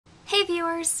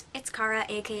viewers, it's Cara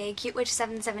aka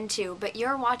CuteWitch772, but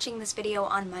you're watching this video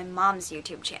on my mom's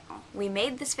YouTube channel. We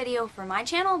made this video for my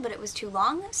channel, but it was too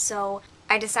long, so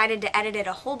I decided to edit it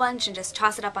a whole bunch and just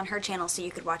toss it up on her channel so you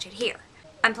could watch it here.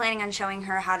 I'm planning on showing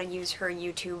her how to use her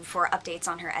YouTube for updates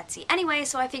on her Etsy anyway,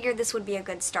 so I figured this would be a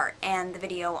good start, and the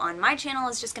video on my channel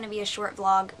is just going to be a short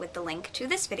vlog with the link to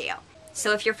this video.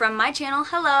 So if you're from my channel,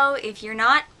 hello. If you're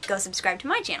not, go subscribe to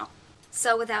my channel.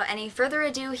 So without any further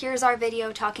ado, here's our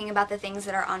video talking about the things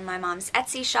that are on my mom's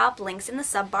Etsy shop, links in the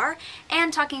sub bar,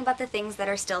 and talking about the things that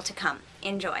are still to come.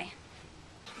 Enjoy.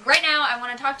 Right now I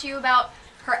want to talk to you about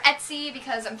her Etsy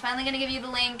because I'm finally going to give you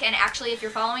the link, and actually if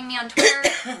you're following me on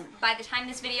Twitter, by the time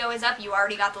this video is up you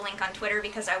already got the link on Twitter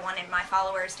because I wanted my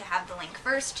followers to have the link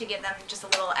first to give them just a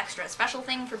little extra special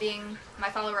thing for being my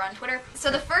follower on Twitter. So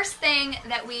the first thing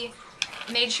that we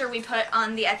made sure we put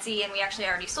on the Etsy, and we actually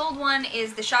already sold one,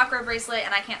 is the chakra bracelet,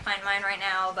 and I can't find mine right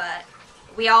now, but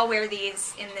we all wear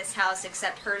these in this house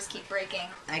except hers keep breaking.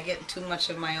 I get too much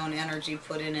of my own energy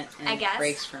put in it and I guess. It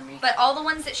breaks for me. But all the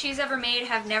ones that she's ever made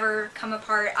have never come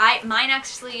apart. Mine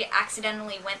actually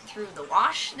accidentally went through the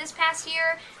wash this past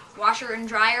year. Washer and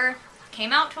dryer.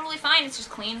 Came out totally fine, it's just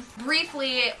clean.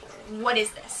 Briefly, what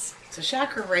is this? It's a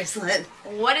chakra bracelet.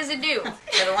 What does it do?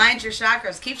 It aligns your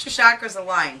chakras, keeps your chakras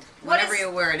aligned whenever you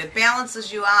wear it. It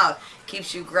balances you out,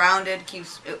 keeps you grounded,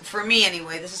 for me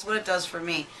anyway, this is what it does for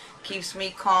me. Keeps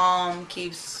me calm,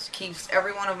 keeps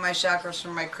every one of my chakras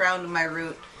from my crown to my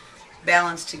root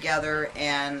balanced together,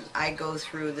 and I go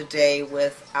through the day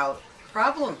without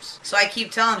problems. So I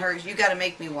keep telling her, you got to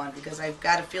make me one, because I've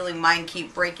got a feeling mine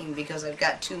keep breaking because I've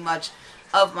got too much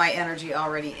of my energy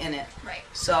already in it. Right.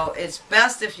 So it's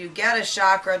best if you get a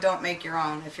chakra, don't make your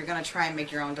own. If you're going to try and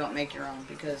make your own, don't make your own,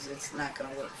 because it's not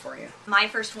going to work for you. My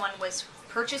first one was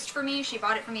purchased for me. She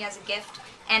bought it for me as a gift,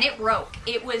 and it broke.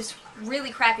 It was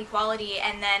really crappy quality,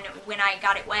 and then when I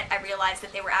got it wet, I realized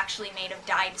that they were actually made of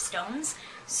dyed stones.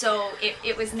 So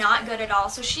it was not good at all.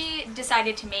 So she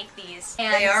decided to make these.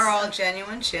 And they are all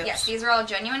genuine chips. Yes, these are all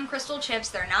genuine crystal chips.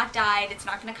 They're not dyed. It's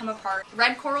not going to come apart.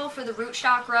 Red coral for the root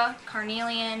chakra.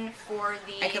 Carnelian for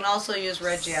the... I can also use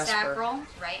red jasper. Sacral,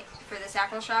 right, for the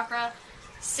sacral chakra.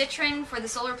 Citron for the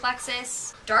solar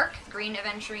plexus. Dark green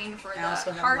aventurine for the I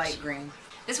also heart. have light green.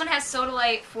 This one has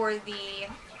sodalite for the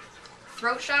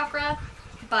throat chakra,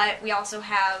 but we also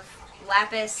have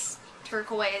lapis,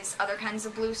 turquoise, other kinds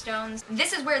of blue stones.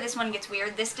 This is where this one gets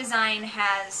weird. This design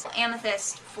has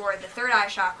amethyst for the third eye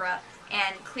chakra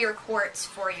and clear quartz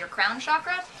for your crown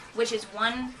chakra, which is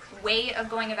one way of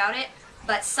going about it,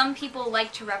 but some people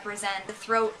like to represent the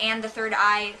throat and the third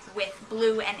eye with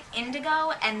blue and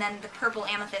indigo, and then the purple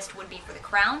amethyst would be for the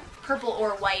crown. Purple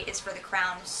or white is for the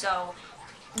crown, so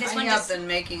this one have been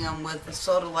making them with the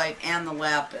sodalite and the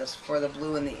lapis for the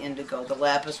blue and the indigo. The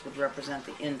lapis would represent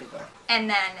the indigo. And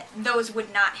then those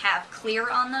would not have clear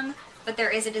on them, but there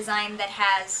is a design that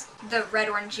has the red,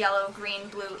 orange, yellow, green,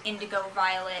 blue, indigo,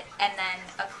 violet, and then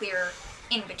a clear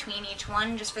in between each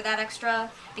one just for that extra,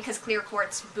 because clear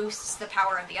quartz boosts the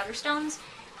power of the other stones.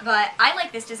 But I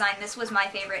like this design. This was my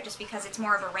favorite just because it's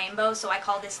more of a rainbow, so I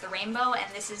call this the rainbow, and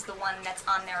this is the one that's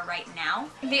on there right now.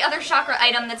 The other chakra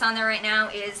item that's on there right now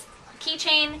is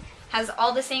keychain. Has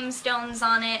all the same stones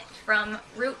on it from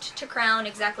root to crown,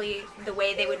 exactly the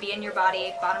way they would be in your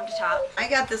body, bottom to top. I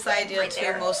got this idea right too,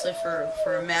 there. mostly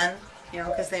for men, you know,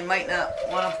 because they might not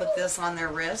want to put this on their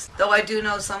wrist. Though I do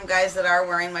know some guys that are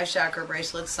wearing my chakra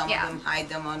bracelets. Some of them hide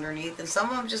them underneath, and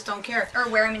some of them just don't care. Or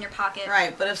wear them in your pocket.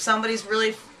 Right, but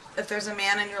if there's a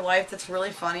man in your life that's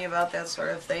really funny about that sort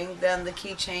of thing, then the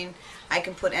keychain, I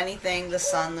can put anything, the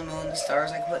sun, the moon, the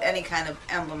stars, I can put any kind of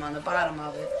emblem on the bottom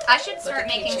of it. I should start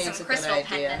making some crystal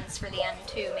pendants for the end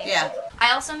too, maybe. Yeah.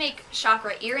 I also make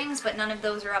chakra earrings, but none of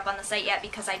those are up on the site yet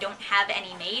because I don't have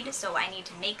any made, so I need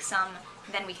to make some,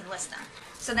 then we can list them.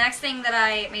 So the next thing that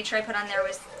I made sure I put on there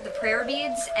was the prayer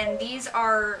beads, and these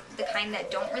are the kind that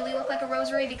don't really look like a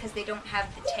rosary because they don't have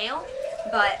the tail,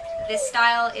 but this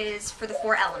style is for the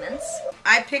 4 elements.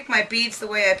 I pick my beads the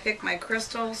way I pick my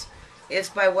crystals. It's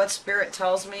by what spirit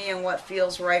tells me and what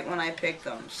feels right when I pick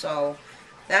them. So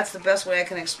that's the best way I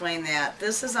can explain that.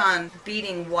 This is on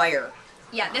beading wire.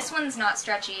 Yeah, this one's not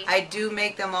stretchy. I do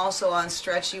make them also on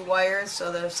stretchy wires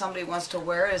so that if somebody wants to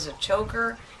wear it as a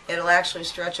choker, it'll actually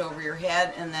stretch over your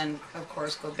head and then, of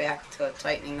course, go back to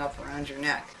tightening up around your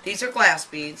neck. These are glass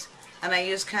beads. and I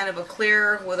used kind of a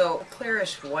clear with a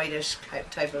clearish whitish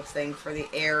type of thing for the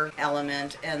air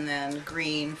element, and then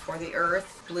green for the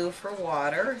earth, blue for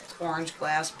water, orange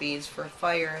glass beads for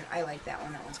fire. I like that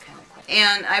one. That one's kind of cool.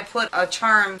 And I put a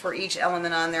charm for each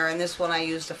element on there, and this one I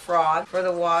used a frog for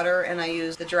the water, and I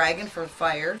used the dragon for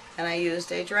fire, and I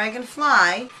used a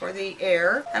dragonfly for the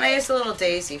air, and I used a little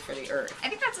daisy for the earth. I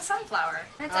think that's a sunflower.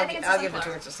 I'll give it to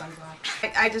her. It's a sunflower.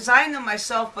 I designed them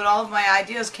myself, but all of my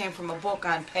ideas came from a book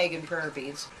on pagan prayer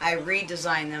beads. I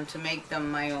redesigned them to make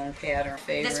them my own pattern.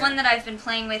 This one that I've been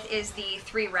playing with is the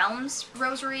 3 realms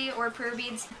rosary or prayer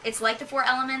beads. It's like the 4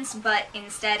 elements, but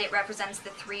instead it represents the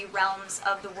 3 realms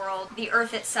of the world: the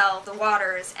earth itself, the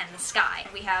waters, and the sky.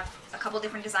 We have a couple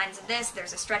different designs of this.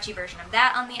 There's a stretchy version of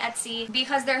that on the Etsy.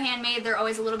 Because they're handmade, they're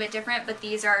always a little bit different, but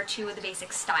these are 2 of the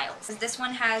basic styles. This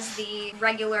one has the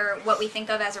regular, what we think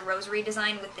of as a rosary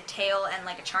design with the tail and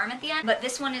like a charm at the end, but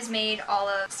this one is made all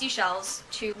of seashells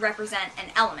to represent an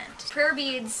element. Prayer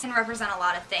beads can represent a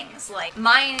lot of things. Like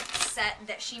my set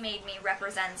that she made me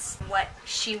represents what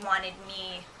she wanted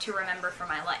me to remember for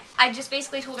my life. I just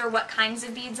basically told her what kinds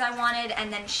of beads I wanted,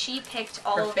 and then she picked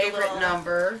all her of the favorite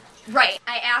number. Right.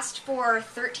 I asked for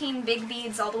 13 big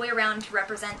beads all the way around to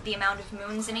represent the amount of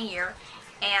moons in a year,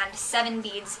 and 7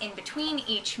 beads in between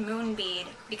each moon bead,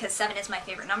 because 7 is my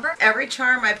favorite number. Every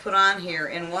charm I put on here,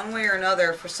 in one way or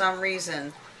another, for some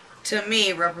reason, to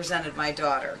me, represented my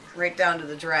daughter, right down to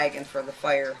the dragon for the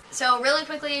fire. So really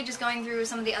quickly, just going through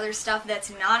some of the other stuff that's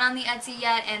not on the Etsy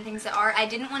yet and things that are. I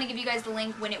didn't want to give you guys the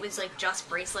link when it was like just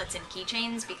bracelets and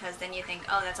keychains, because then you think,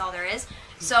 oh, that's all there is.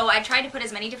 So I tried to put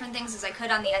as many different things as I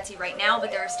could on the Etsy right now, but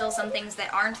there are still some things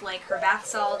that aren't, like her bath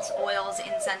salts, oils,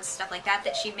 incense, stuff like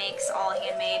that she makes, all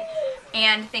handmade,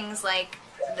 and things like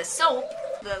the soap,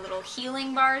 the little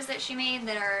healing bars that she made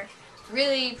that are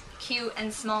really cute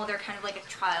and small. They're kind of like a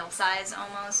trial size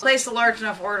almost. Place a large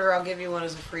enough order, I'll give you one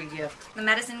as a free gift. The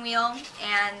medicine wheel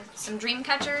and some dream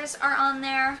catchers are on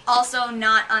there. Also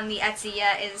not on the Etsy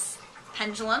yet is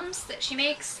pendulums that she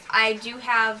makes. I do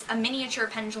have a miniature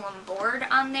pendulum board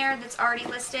on there that's already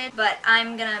listed, but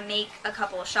I'm gonna make a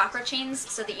couple of chakra chains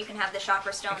so that you can have the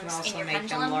chakra stones in your pendulum. You can also make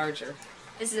them larger.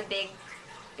 This is a big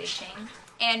chain.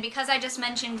 And because I just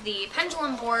mentioned the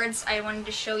pendulum boards, I wanted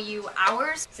to show you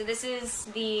ours. So this is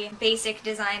the basic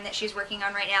design that she's working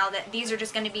on right now, that these are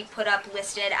just going to be put up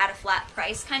listed at a flat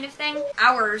price kind of thing.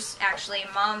 Ours, actually,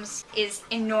 Mom's, is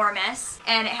enormous,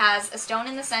 and it has a stone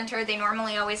in the center. They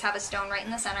normally always have a stone right in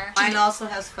the center. Mine also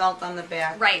has felt on the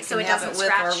back. Right, so it doesn't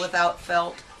scratch. With or without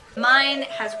felt. Mine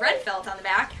has red felt on the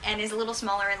back and is a little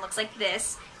smaller and looks like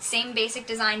this. Same basic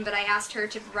design, but I asked her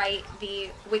to write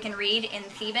the Wiccan Reed in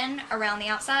Theban around the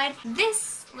outside.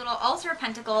 This little altar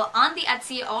pentacle on the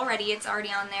Etsy already, it's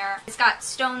already on there. It's got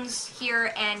stones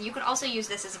here, and you could also use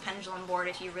this as a pendulum board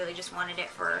if you really just wanted it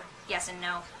for yes and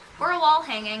no. Or a wall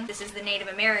hanging. This is the Native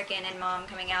American and Mom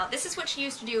coming out. This is what she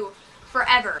used to do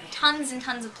forever. Tons and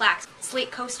tons of plaques.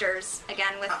 Slate coasters,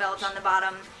 again with felt on the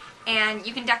bottom. And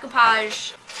you can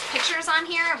decoupage pictures on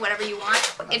here, whatever you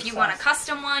want. If you want a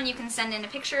custom one, you can send in a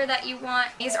picture that you want.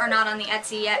 These are not on the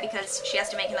Etsy yet because she has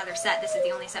to make another set. This is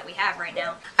the only set we have right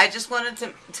now. I just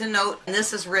wanted to note, and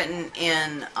this is written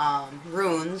in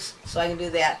runes, so I can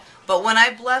do that. But when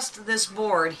I blessed this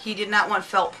board, he did not want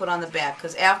felt put on the back,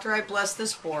 because after I blessed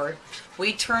this board,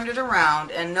 we turned it around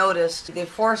and noticed the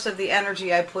force of the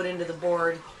energy I put into the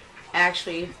board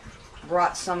actually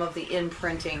brought some of the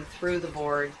imprinting through the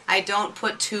board. I don't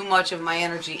put too much of my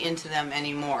energy into them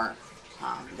anymore.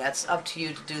 That's up to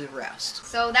you to do the rest.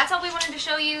 So that's all we wanted to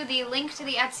show you. The link to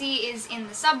the Etsy is in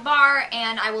the sub bar,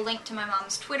 and I will link to my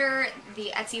mom's Twitter.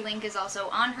 The Etsy link is also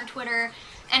on her Twitter,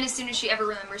 and as soon as she ever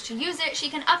remembers to use it, she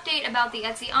can update about the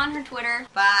Etsy on her Twitter.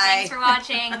 Bye. Thanks for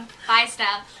watching. Bye,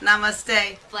 Steph.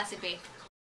 Namaste. Blessed be.